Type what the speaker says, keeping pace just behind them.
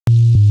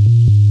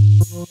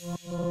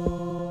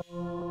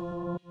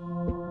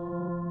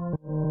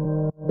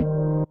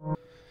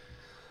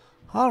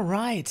All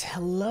right.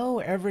 Hello,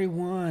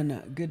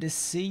 everyone. Good to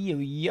see you.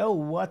 Yo,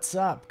 what's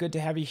up? Good to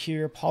have you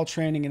here. Paul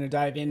Training, going to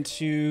dive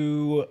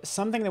into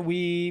something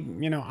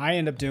that I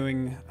end up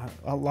doing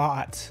a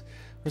lot,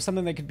 or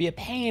something that could be a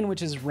pain,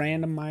 which is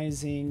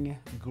randomizing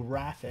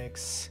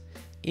graphics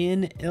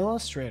in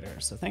Illustrator.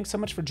 So thanks so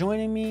much for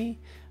joining me.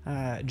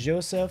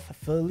 Joseph,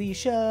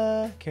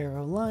 Felicia,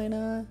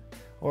 Carolina,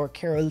 or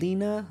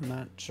Carolina. I'm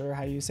not sure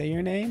how you say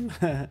your name.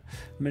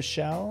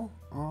 Michelle.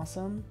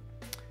 Awesome.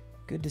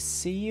 Good to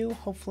see you.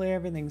 Hopefully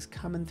everything's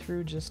coming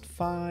through just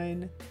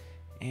fine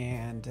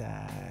and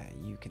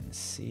you can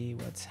see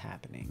what's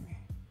happening.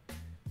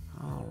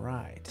 All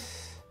right.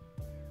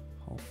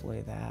 Hopefully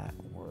that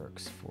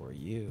works for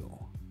you.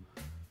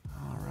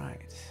 All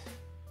right.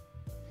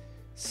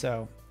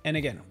 So, and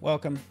again,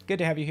 welcome. Good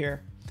to have you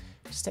here.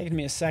 Just taking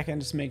me a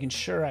second, just making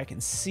sure I can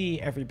see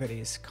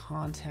everybody's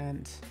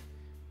content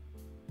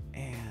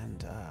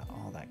and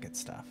all that good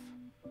stuff.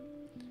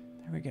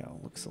 There we go.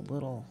 Looks a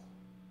little...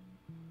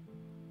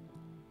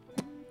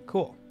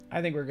 Cool.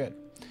 I think we're good.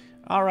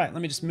 All right,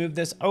 let me just move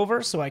this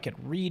over so I could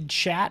read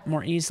chat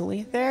more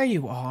easily. There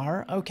you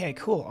are. Okay,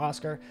 cool,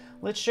 Oscar.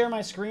 Let's share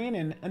my screen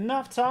and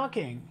enough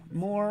talking.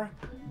 More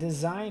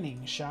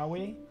designing, shall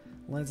we?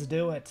 Let's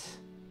do it.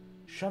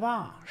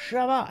 Shabbat,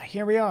 Shabbat.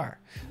 Here we are.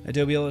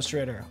 Adobe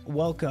Illustrator.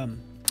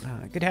 Welcome.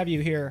 Good to have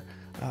you here,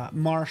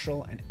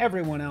 Marshall and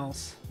everyone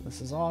else. This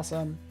is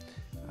awesome.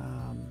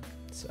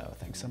 So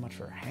thanks so much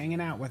for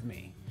hanging out with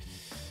me.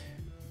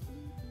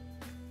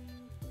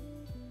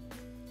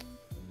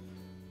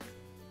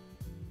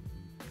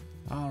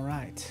 All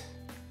right.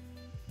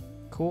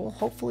 Cool.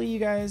 Hopefully you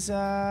guys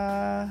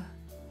can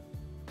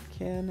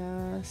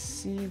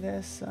see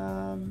this,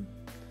 can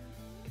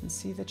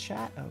see the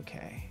chat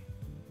okay.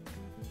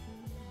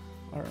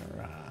 Or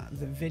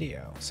the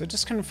video. So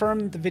just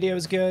confirm the video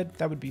is good.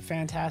 That would be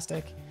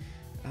fantastic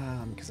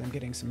because I'm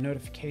getting some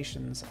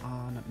notifications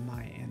on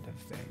my end of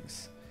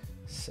things.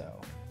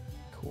 So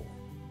cool.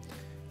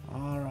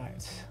 All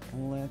right.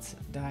 Let's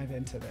dive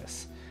into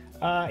this.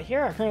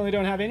 Here, I currently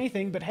don't have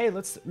anything, but hey,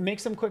 let's make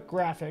some quick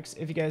graphics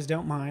if you guys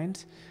don't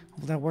mind.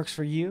 Hope that works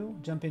for you.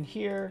 Jump in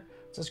here.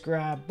 Let's just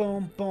grab,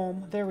 boom,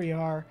 boom. There we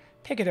are.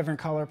 Pick a different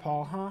color,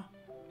 Paul, huh?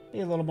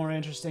 Be a little more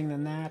interesting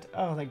than that.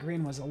 Oh, that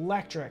green was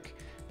electric.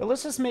 But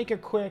let's just make a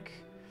quick,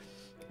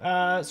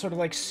 sort of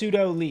like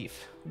Pseudoleaf.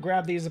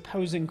 Grab these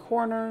opposing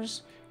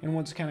corners, and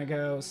we'll just kind of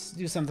go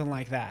do something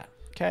like that.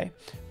 Okay?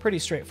 Pretty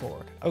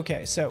straightforward.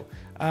 Okay, so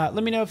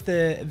let me know if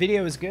the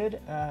video is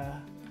good.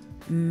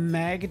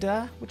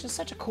 Magda, which is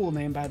such a cool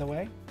name, by the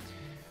way.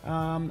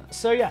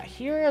 So yeah,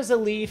 here is a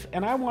leaf,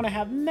 and I want to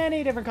have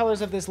many different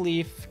colors of this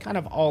leaf kind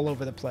of all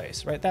over the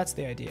place, right? That's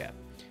the idea.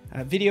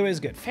 Video is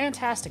good.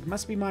 Fantastic.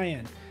 Must be my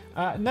end.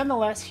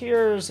 Nonetheless,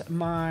 here's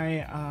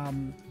my,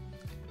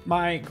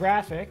 my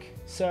graphic.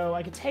 So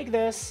I could take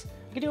this,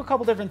 I could do a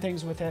couple different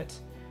things with it.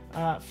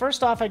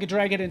 First off, I could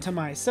drag it into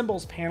my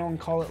symbols panel and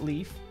call it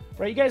leaf,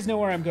 right? You guys know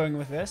where I'm going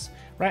with this,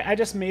 right? I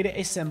just made it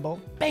a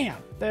symbol. Bam!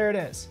 There it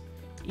is.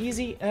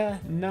 Easy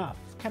enough.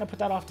 Kind of put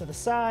that off to the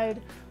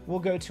side. We'll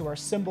go to our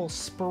symbol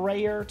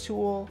sprayer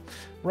tool,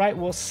 right?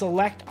 We'll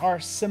select our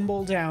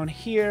symbol down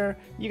here.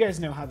 You guys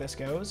know how this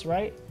goes,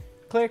 right?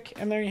 Click,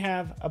 and there you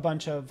have a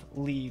bunch of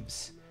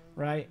leaves,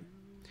 right?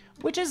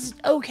 Which is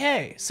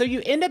okay. So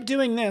you end up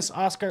doing this,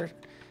 Oscar.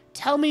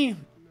 Tell me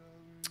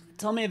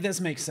if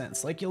this makes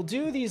sense. Like, you'll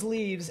do these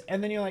leaves,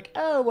 and then you're like,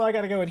 oh, well, I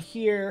gotta go in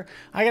here.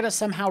 I gotta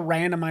somehow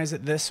randomize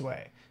it this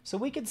way. So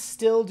we could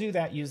still do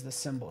that, use the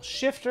symbol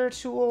shifter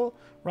tool,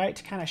 right,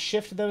 to kind of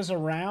shift those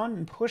around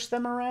and push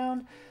them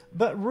around.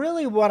 But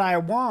really what I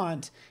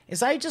want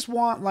is I just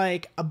want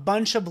like a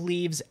bunch of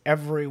leaves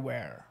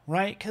everywhere,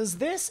 right? Because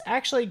this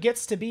actually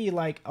gets to be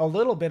like a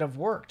little bit of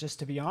work, just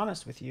to be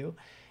honest with you.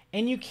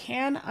 And you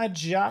can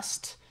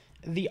adjust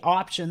the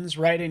options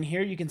right in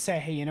here. You can say,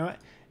 hey, you know what?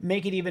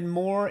 Make it even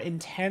more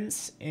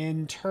intense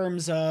in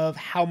terms of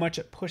how much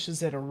it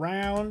pushes it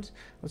around.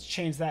 Let's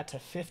change that to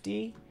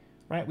 50.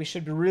 Right, we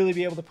should really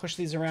be able to push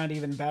these around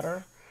even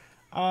better.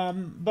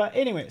 But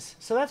anyways,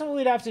 so that's what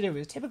we'd have to do.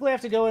 We typically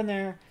have to go in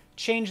there,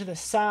 change the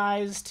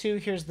size to,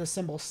 here's the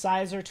symbol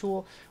sizer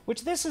tool,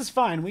 which this is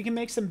fine. We can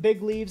make some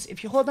big leaves.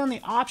 If you hold down the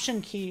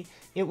option key,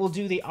 it will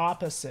do the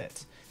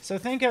opposite. So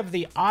think of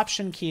the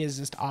option key as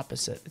just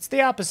opposite. It's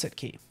the opposite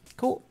key.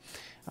 Cool.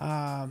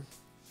 A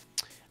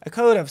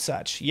code of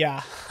such.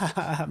 Yeah,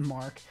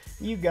 Mark,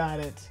 you got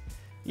it.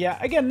 Yeah,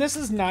 again, this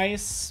is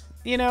nice.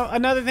 You know,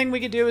 another thing we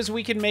could do is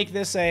we could make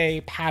this a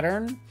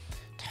pattern.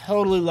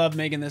 Totally love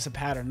making this a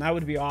pattern. That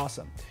would be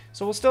awesome.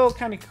 So we'll still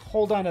kind of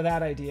hold on to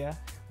that idea.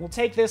 We'll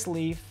take this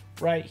leaf,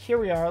 right? Here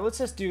we are. Let's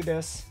just do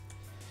this.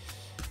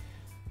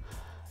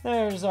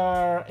 Here's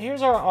our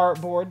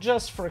artboard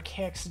just for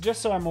kicks,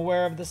 just so I'm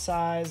aware of the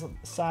size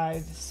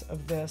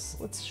of this.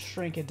 Let's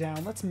shrink it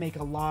down. Let's make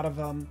a lot of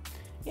them.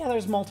 Yeah,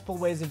 there's multiple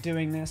ways of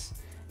doing this.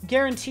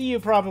 Guarantee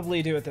you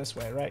probably do it this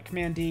way, right?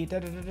 Command D, da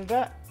da da da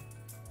da.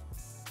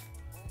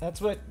 That's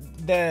what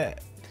the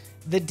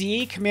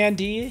D, Command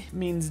D,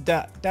 means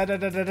da da da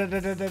da da da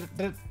da da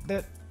da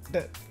da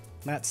da.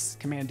 That's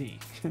Command D.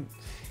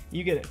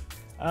 You get it.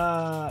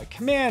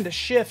 Command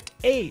Shift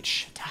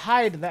H to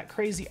hide that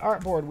crazy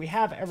artboard. We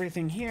have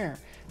everything here.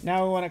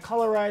 Now we want to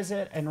colorize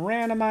it and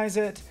randomize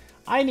it.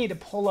 I need to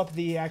pull up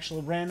the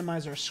actual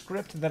randomizer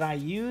script that I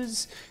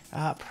use.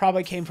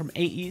 Probably came from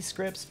AE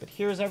scripts, but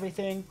here's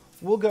everything.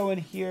 We'll go in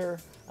here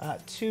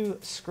to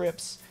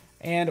scripts.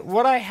 And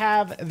what I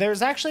have,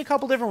 there's actually a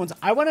couple different ones.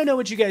 I want to know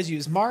what you guys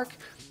use. Mark,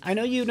 I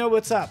know you know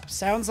what's up.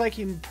 Sounds like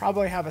you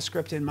probably have a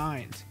script in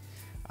mind.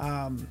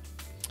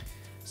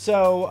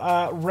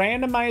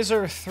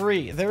 Randomizer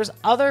 3. There's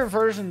other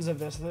versions of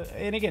this.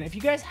 And again, if you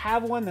guys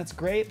have one, that's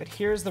great. But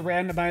here's the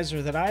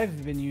randomizer that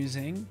I've been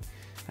using.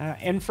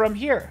 And from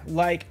here,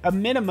 like a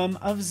minimum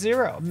of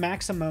 0,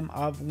 maximum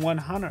of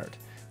 100,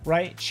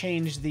 right?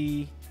 Change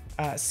the,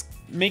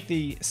 make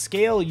the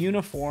scale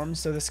uniform.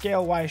 So the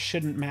scale Y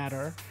shouldn't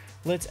matter.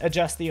 Let's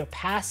adjust the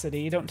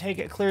opacity. Don't take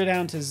it clear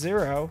down to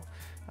 0,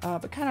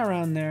 but kind of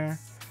around there.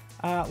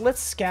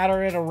 Let's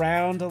scatter it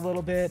around a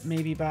little bit,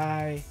 maybe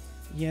by,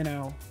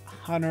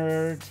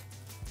 100,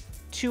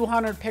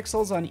 200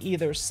 pixels on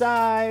either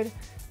side.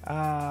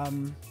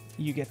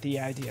 You get the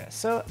idea.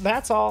 So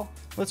that's all.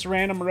 Let's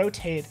random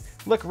rotate.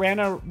 Look,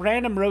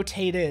 random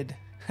rotated.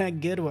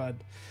 Good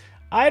one.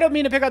 I don't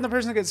mean to pick on the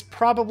person because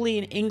probably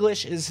in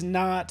English is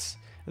not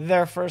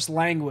their first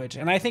language.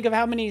 And I think of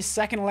how many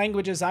second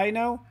languages I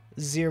know.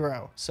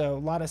 0. So a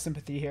lot of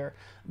sympathy here.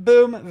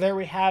 Boom. There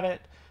we have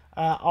it.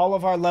 All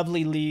of our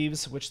lovely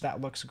leaves, which that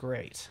looks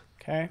great.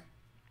 Okay.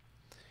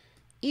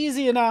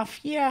 Easy enough.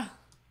 Yeah.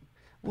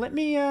 Let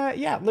me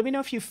know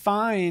if you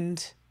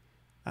find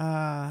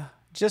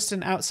just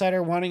an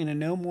outsider wanting to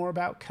know more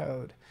about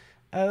code.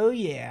 Oh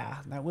yeah,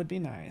 that would be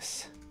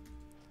nice.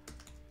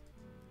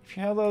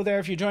 Hello there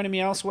if you're joining me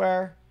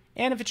elsewhere.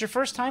 And if it's your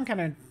first time kind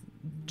of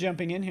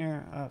jumping in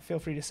here, feel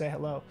free to say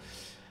hello.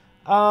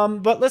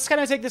 But let's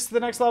kind of take this to the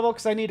next level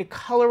because I need to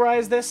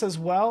colorize this as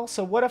well.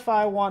 So what if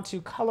I want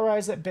to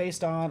colorize it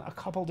based on a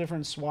couple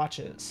different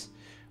swatches,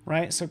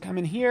 right? So come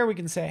in here, we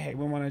can say, hey,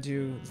 we want to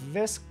do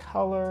this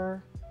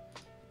color.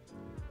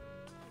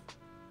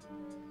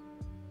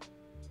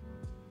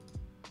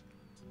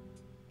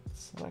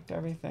 Select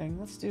everything.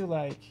 Let's do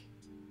like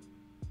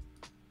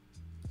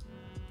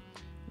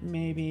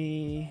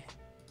maybe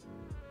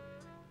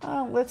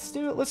let's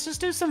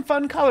just do some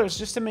fun colors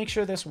just to make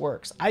sure this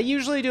works. I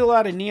usually do a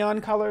lot of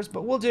neon colors,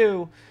 but we'll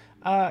do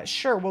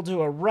sure, we'll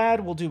do a red,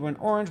 we'll do an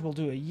orange, we'll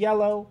do a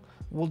yellow,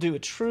 we'll do a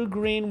true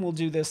green, we'll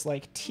do this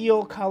like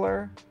teal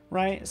color,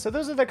 right? So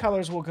those are the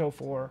colors we'll go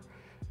for,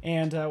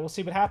 and we'll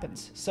see what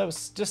happens. So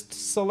just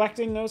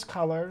selecting those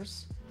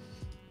colors,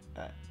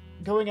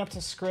 going up to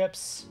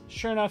scripts.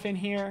 Sure enough, in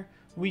here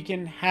we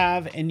can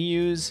have and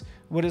use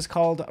what is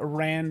called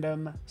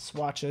random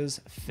swatches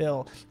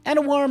fill. And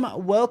a warm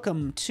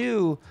welcome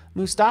to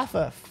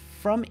Mustafa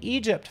from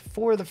Egypt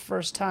for the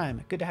first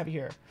time. Good to have you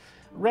here.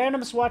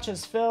 Random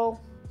swatches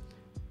fill.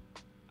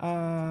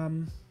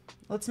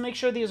 Let's make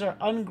sure these are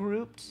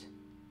ungrouped.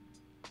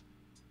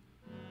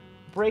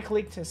 Break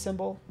link to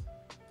symbol.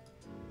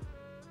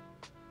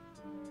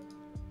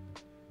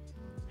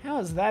 How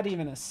is that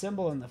even a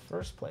symbol in the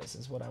first place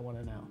is what I want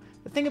to know.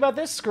 The thing about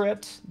this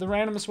script, the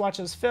random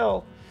swatches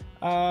fill,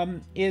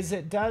 is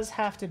it does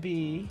have to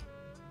be...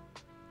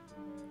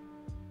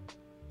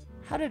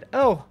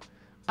 Oh,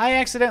 I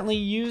accidentally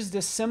used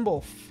a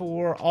symbol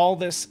for all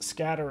this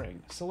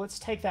scattering. So let's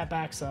take that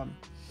back some.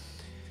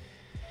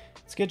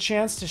 It's a good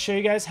chance to show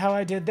you guys how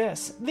I did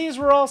this. These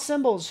were all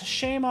symbols.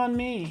 Shame on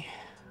me.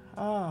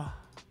 Ah.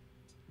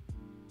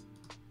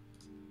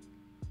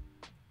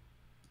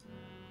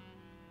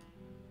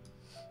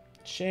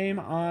 Shame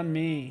on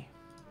me.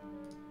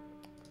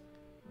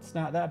 It's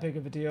not that big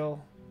of a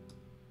deal,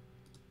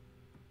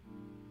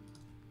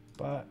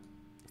 but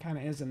kind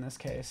of is in this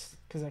case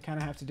because I kind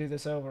of have to do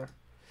this over.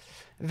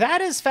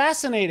 That is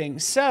fascinating.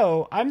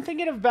 So I'm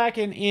thinking of back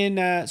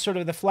in sort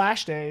of the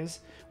Flash days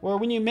where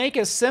when you make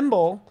a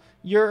symbol,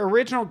 your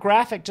original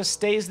graphic just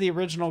stays the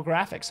original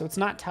graphic. So it's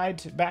not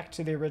tied back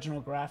to the original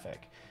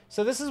graphic.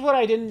 So this is what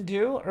I didn't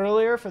do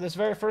earlier for this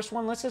very first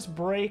one. Let's just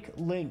break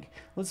link.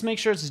 Let's make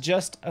sure it's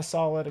just a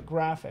solid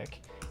graphic.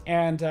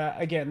 And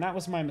again, that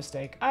was my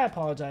mistake. I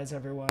apologize,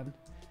 everyone.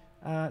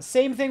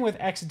 Same thing with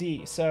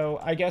XD. So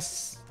I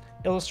guess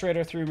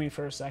Illustrator threw me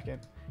for a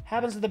second.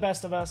 Happens to the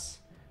best of us.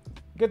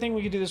 Good thing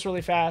we can do this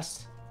really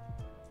fast.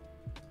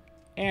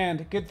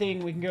 And good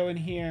thing we can go in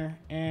here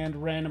and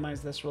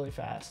randomize this really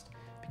fast.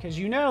 Because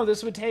you know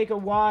this would take a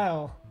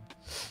while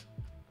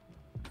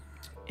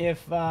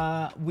if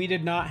we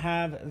did not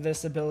have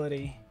this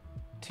ability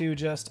to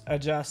just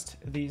adjust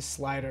these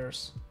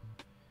sliders.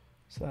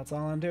 So that's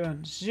all I'm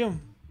doing. Zoom,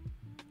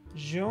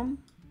 zoom,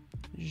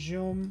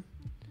 zoom,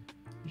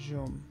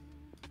 zoom.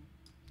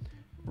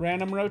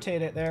 Random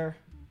rotate it there.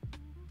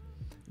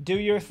 Do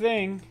your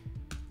thing.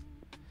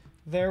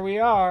 There we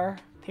are,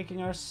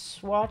 picking our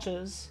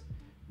swatches.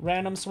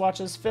 Random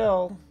swatches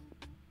fill.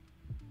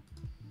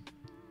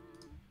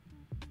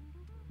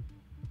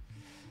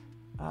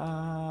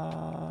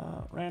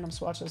 Random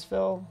swatches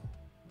fill.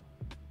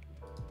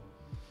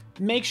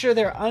 Make sure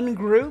they're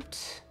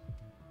ungrouped.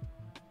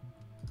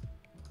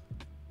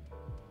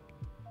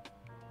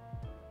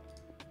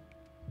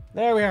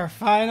 There we are,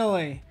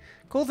 finally.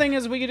 Cool thing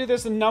is we can do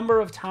this a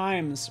number of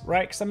times,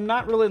 right? Because I'm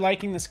not really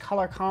liking this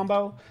color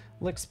combo.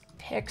 Let's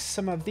pick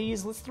some of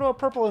these. Let's throw a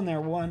purple in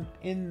there. One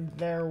in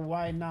there,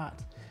 why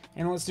not?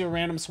 And let's do a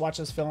random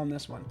swatches fill on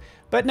this one.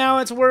 But now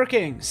it's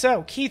working.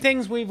 So key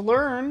things we've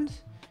learned,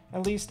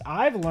 at least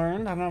I've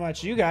learned, I don't know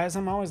about you guys,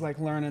 I'm always like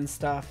learning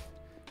stuff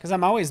because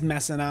I'm always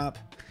messing up,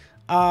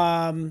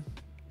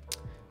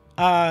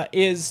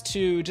 is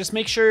to just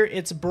make sure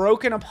it's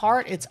broken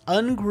apart, it's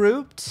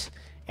ungrouped,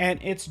 and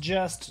it's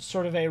just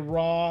sort of a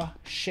raw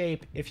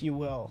shape, if you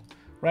will,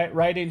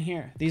 right in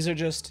here. These are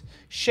just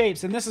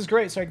shapes, and this is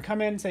great. So I can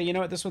come in and say, you know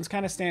what, this one's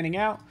kind of standing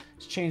out.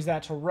 Let's change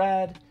that to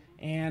red,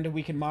 and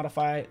we can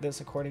modify this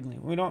accordingly.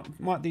 We don't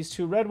want these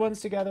two red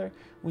ones together.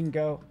 We can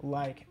go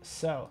like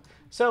so.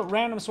 So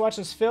random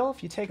swatches fill,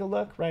 if you take a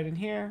look right in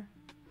here.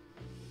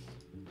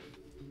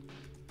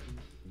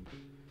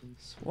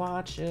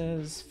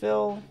 Swatches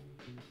fill.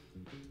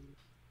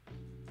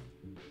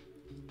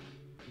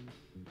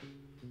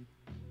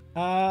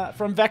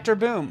 From Vector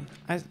Boom.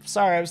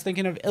 Sorry, I was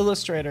thinking of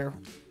Illustrator.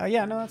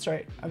 Yeah, no, that's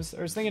right. I was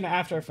thinking of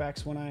After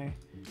Effects when I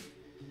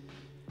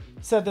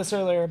said this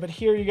earlier, but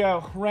here you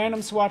go.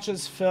 Random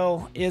swatches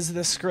fill is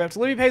the script.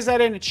 Let me paste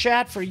that in the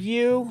chat for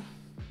you.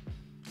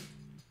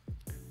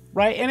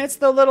 Right, and it's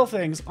the little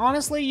things.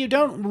 Honestly, you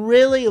don't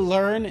really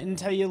learn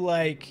until you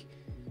like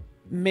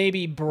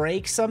maybe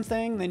break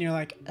something. Then you're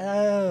like,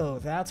 oh,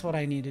 that's what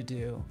I need to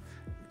do.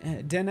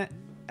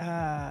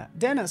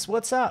 Dennis,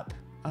 what's up?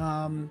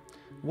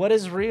 What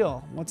is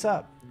real? What's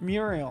up?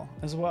 Muriel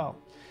as well.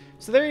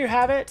 So there you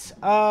have it.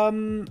 I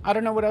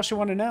don't know what else you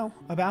want to know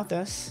about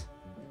this,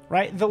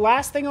 right? The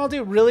last thing I'll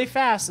do really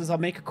fast is I'll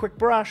make a quick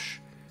brush.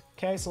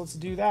 Okay, so let's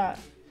do that.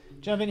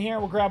 Jump in here.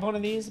 We'll grab one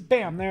of these.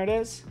 Bam, there it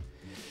is.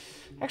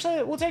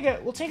 Actually, we'll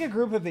take a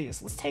group of these.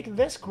 Let's take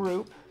this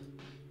group.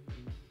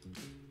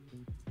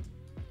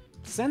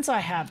 Since I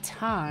have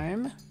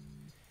time,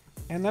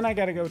 and then I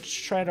gotta go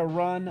try to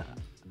run.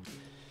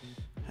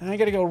 And I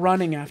gotta go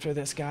running after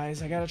this,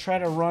 guys. I gotta try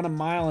to run a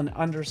mile in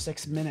under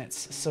 6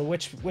 minutes. So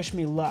wish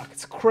me luck.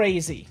 It's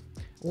crazy.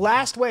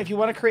 Last way, if you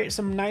want to create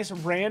some nice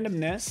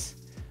randomness,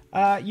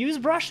 use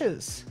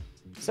brushes.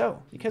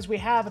 So, because we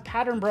have a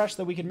pattern brush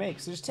that we can make.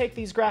 So just take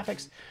these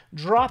graphics,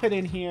 drop it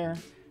in here,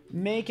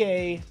 make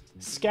a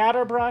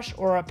scatter brush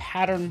or a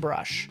pattern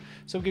brush.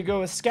 So we could go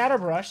with scatter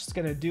brush. It's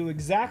gonna do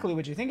exactly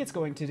what you think it's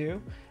going to do.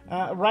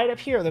 Right up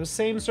here, those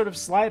same sort of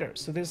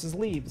sliders. So this is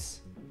leaves.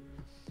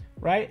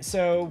 Right?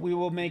 So we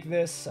will make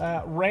this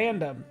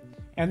random,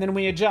 and then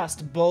we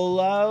adjust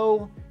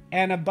below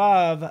and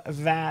above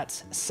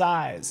that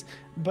size.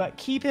 But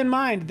keep in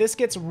mind, this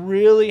gets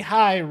really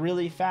high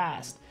really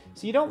fast.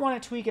 So you don't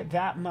want to tweak it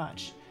that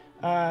much.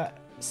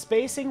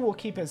 Spacing will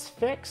keep us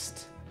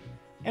fixed.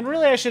 And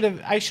really I should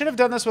have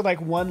done this with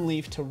like one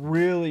leaf to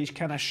really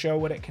kind of show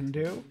what it can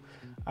do.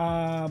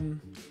 I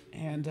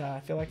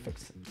feel like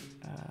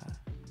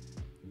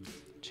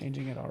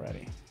changing it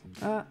already.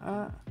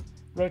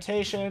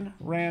 Rotation,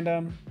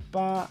 random,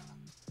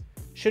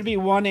 should be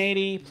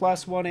 180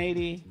 plus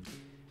 180,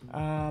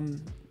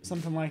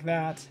 something like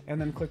that,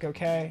 and then click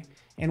OK.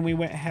 And we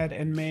went ahead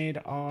and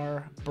made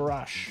our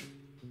brush.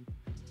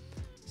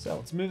 So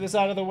let's move this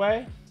out of the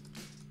way.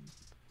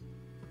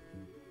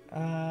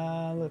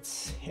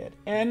 Let's hit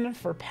N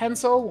for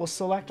pencil. We'll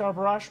select our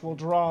brush, we'll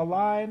draw a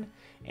line,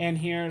 and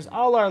here's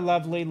all our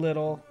lovely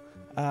little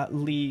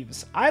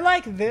leaves. I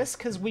like this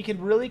because we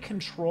can really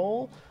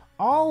control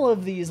all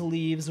of these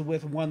leaves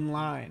with one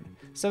line.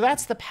 So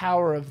that's the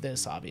power of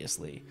this,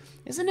 obviously.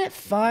 Isn't it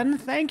fun?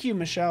 Thank you,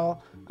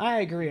 Michelle.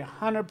 I agree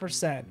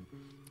 100%.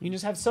 You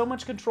just have so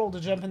much control to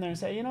jump in there and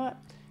say, you know what?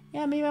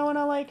 Yeah, maybe I want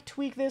to like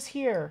tweak this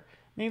here.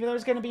 Maybe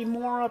there's going to be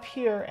more up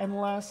here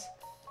and less,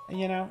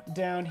 you know,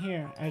 down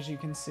here, as you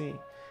can see.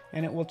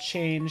 And it will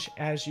change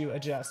as you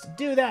adjust.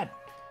 Do that,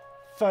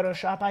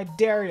 Photoshop, I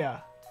dare ya.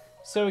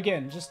 So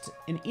again, just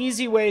an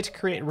easy way to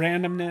create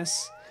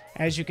randomness,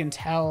 as you can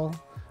tell.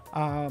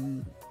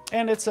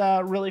 And it's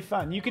really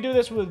fun. You could do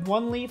this with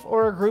one leaf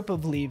or a group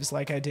of leaves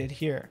like I did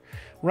here,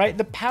 right?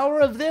 The power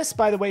of this,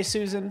 by the way,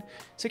 Susan,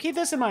 so keep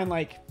this in mind,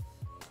 like,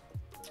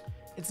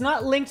 it's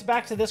not linked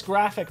back to this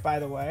graphic, by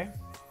the way,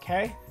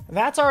 okay?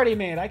 That's already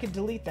made. I could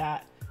delete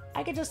that.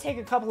 I could just take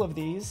a couple of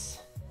these.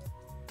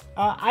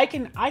 I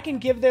can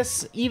give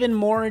this even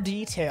more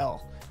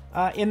detail.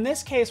 In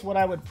this case, what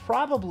I would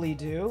probably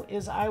do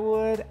is I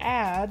would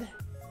add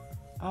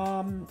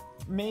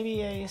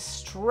maybe a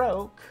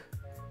stroke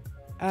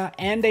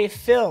and a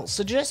fill.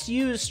 So just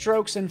use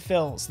strokes and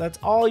fills. That's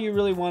all you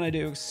really want to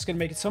do. It's going to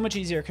make it so much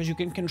easier because you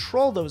can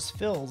control those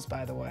fills,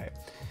 by the way.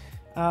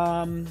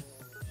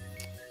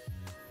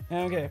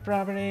 Okay,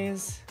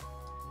 properties.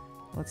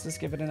 Let's just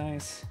give it a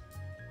nice...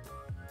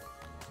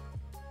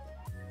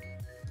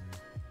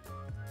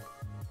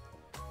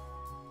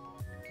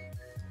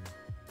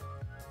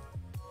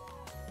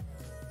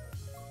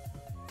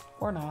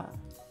 Or not.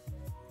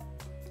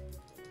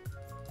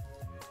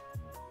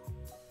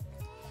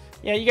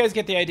 Yeah, you guys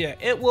get the idea.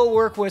 It will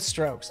work with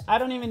strokes. I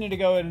don't even need to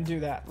go in and do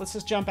that. Let's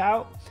just jump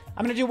out.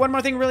 I'm going to do one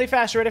more thing really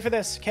fast. You ready for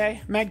this?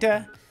 Okay,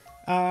 Magda.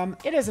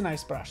 It is a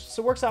nice brush,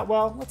 so it works out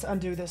well. Let's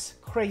undo this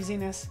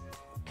craziness.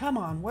 Come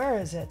on, where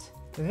is it?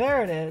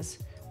 There it is.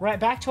 Right,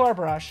 back to our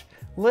brush.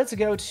 Let's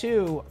go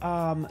to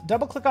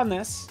double click on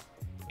this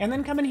and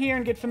then come in here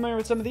and get familiar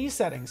with some of these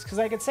settings. Because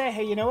I could say,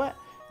 hey, you know what?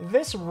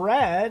 This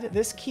red,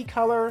 this key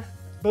color,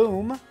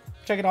 boom,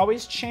 which I could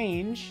always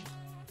change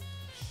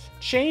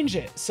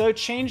it. So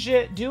change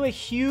it, do a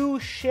hue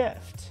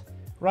shift,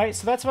 right?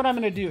 So that's what I'm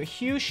going to do, a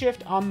hue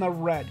shift on the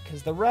red,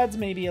 because the red's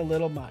maybe a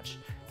little much.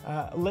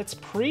 Let's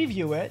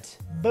preview it.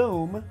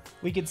 Boom,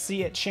 we could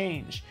see it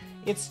change.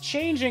 It's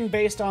changing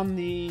based on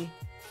the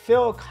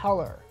fill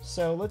color.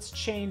 So let's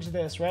change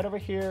this right over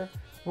here.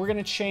 We're going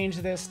to change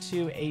this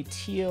to a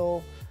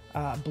teal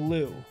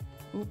blue.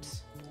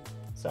 Oops,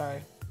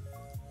 sorry.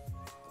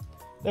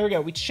 There we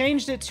go. We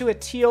changed it to a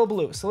teal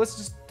blue. So let's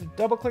just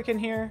double click in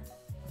here.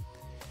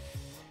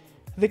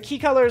 The key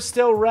color is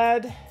still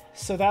red,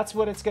 so that's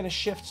what it's going to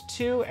shift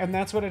to, and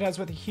that's what it has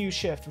with a hue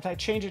shift. If I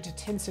change it to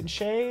tints and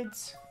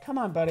shades, come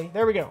on, buddy.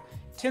 There we go.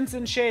 Tints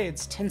and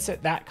shades tints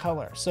it that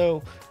color.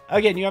 So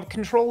again, you have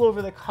control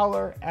over the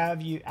color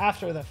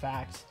after the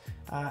fact,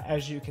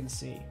 as you can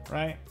see,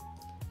 right?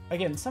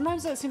 Again,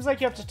 sometimes it seems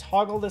like you have to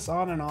toggle this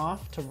on and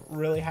off to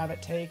really have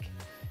it take.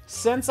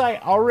 Since I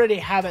already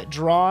have it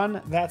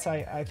drawn, that's,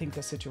 I think,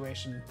 the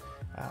situation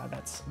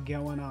that's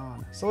going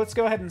on. So let's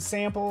go ahead and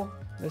sample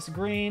this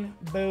green.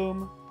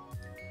 Boom.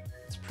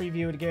 Let's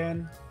preview it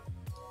again.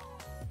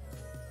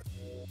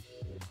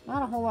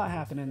 Not a whole lot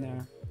happening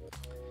there,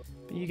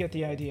 but you get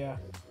the idea.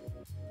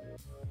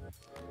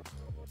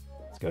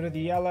 Let's go to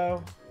the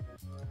yellow.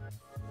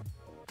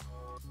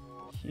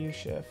 Hue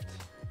shift.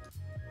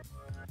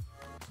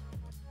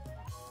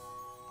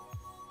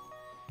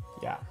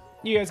 Yeah,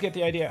 you guys get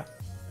the idea.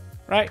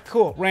 Right,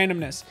 cool,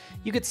 randomness.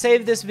 You could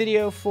save this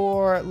video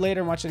for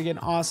later and watch it again.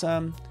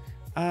 Awesome.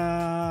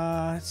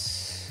 I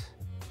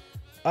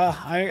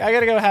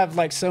gotta go have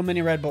like so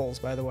many Red Bulls,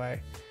 by the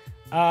way.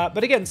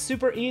 But again,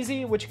 super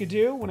easy. What you could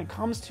do when it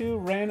comes to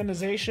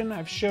randomization,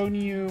 I've shown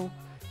you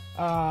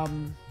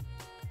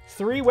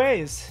 3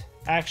 ways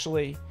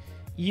actually: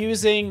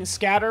 using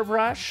scatter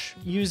brush,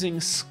 using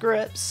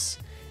scripts,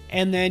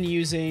 and then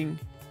using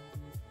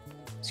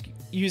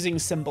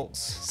symbols.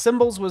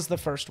 Symbols was the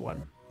first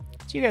one.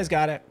 So you guys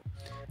got it.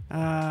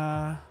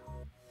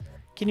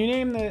 Can you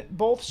name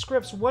both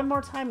scripts one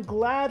more time?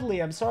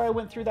 Gladly. I'm sorry I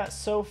went through that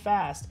so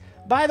fast.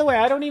 By the way,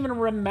 I don't even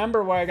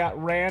remember why I got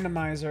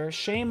randomizer.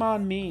 Shame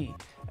on me.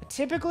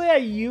 Typically, I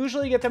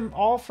usually get them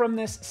all from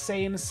this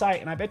same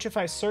site. And I bet you if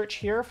I search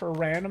here for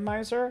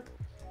randomizer.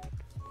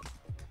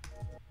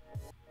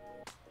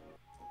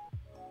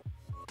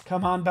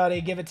 Come on,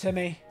 buddy. Give it to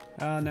me.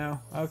 Oh, no.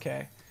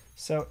 Okay.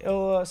 So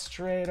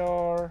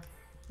Illustrator,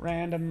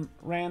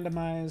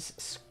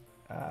 randomize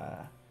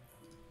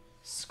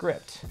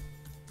script.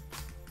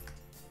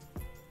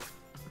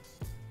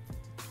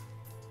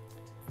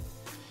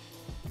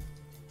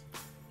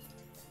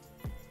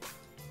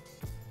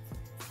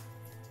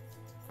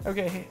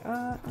 Okay,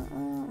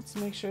 let's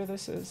make sure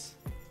this is...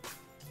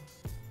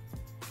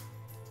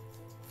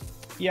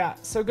 Yeah,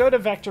 so go to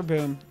Vector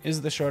Boom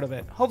is the short of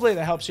it. Hopefully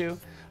that helps you.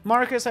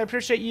 Marcus, I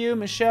appreciate you.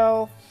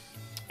 Michelle,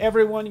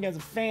 everyone, you guys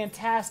are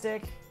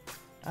fantastic.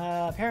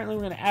 Apparently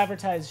we're going to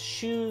advertise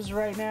shoes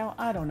right now.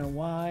 I don't know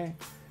why,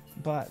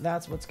 but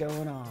that's what's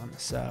going on.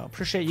 So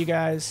appreciate you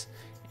guys.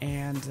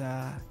 And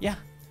yeah,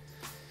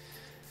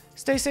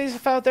 stay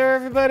safe out there,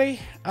 everybody.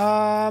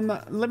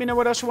 Let me know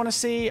what else you want to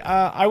see.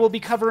 I will be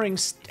covering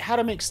how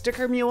to make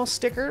Sticker Mule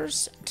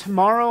stickers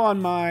tomorrow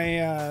on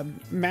my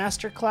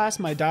masterclass,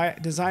 my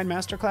design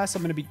masterclass.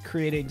 I'm going to be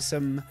creating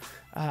some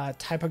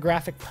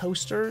typographic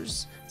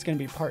posters. It's going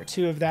to be part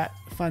 2 of that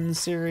fun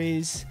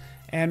series,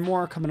 and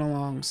more coming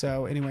along.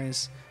 So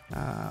anyways,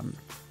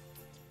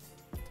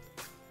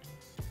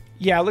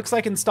 yeah, it looks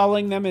like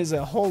installing them is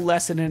a whole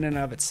lesson in and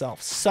of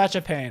itself. Such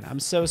a pain. I'm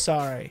so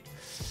sorry.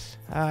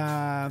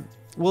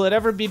 Will it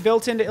ever be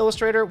built into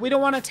Illustrator? We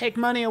don't want to take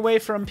money away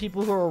from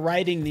people who are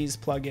writing these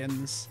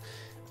plugins,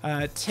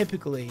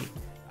 typically.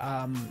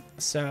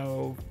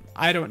 So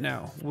I don't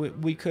know.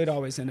 We could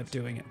always end up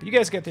doing it. But you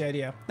guys get the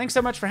idea. Thanks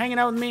so much for hanging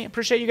out with me.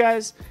 Appreciate you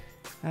guys.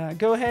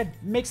 Go ahead,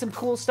 make some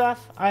cool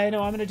stuff. I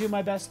know I'm going to do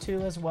my best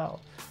too as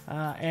well.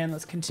 And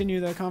let's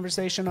continue the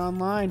conversation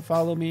online.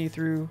 Follow me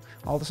through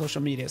all the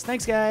social medias.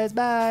 Thanks, guys.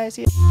 Bye.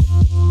 See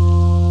you.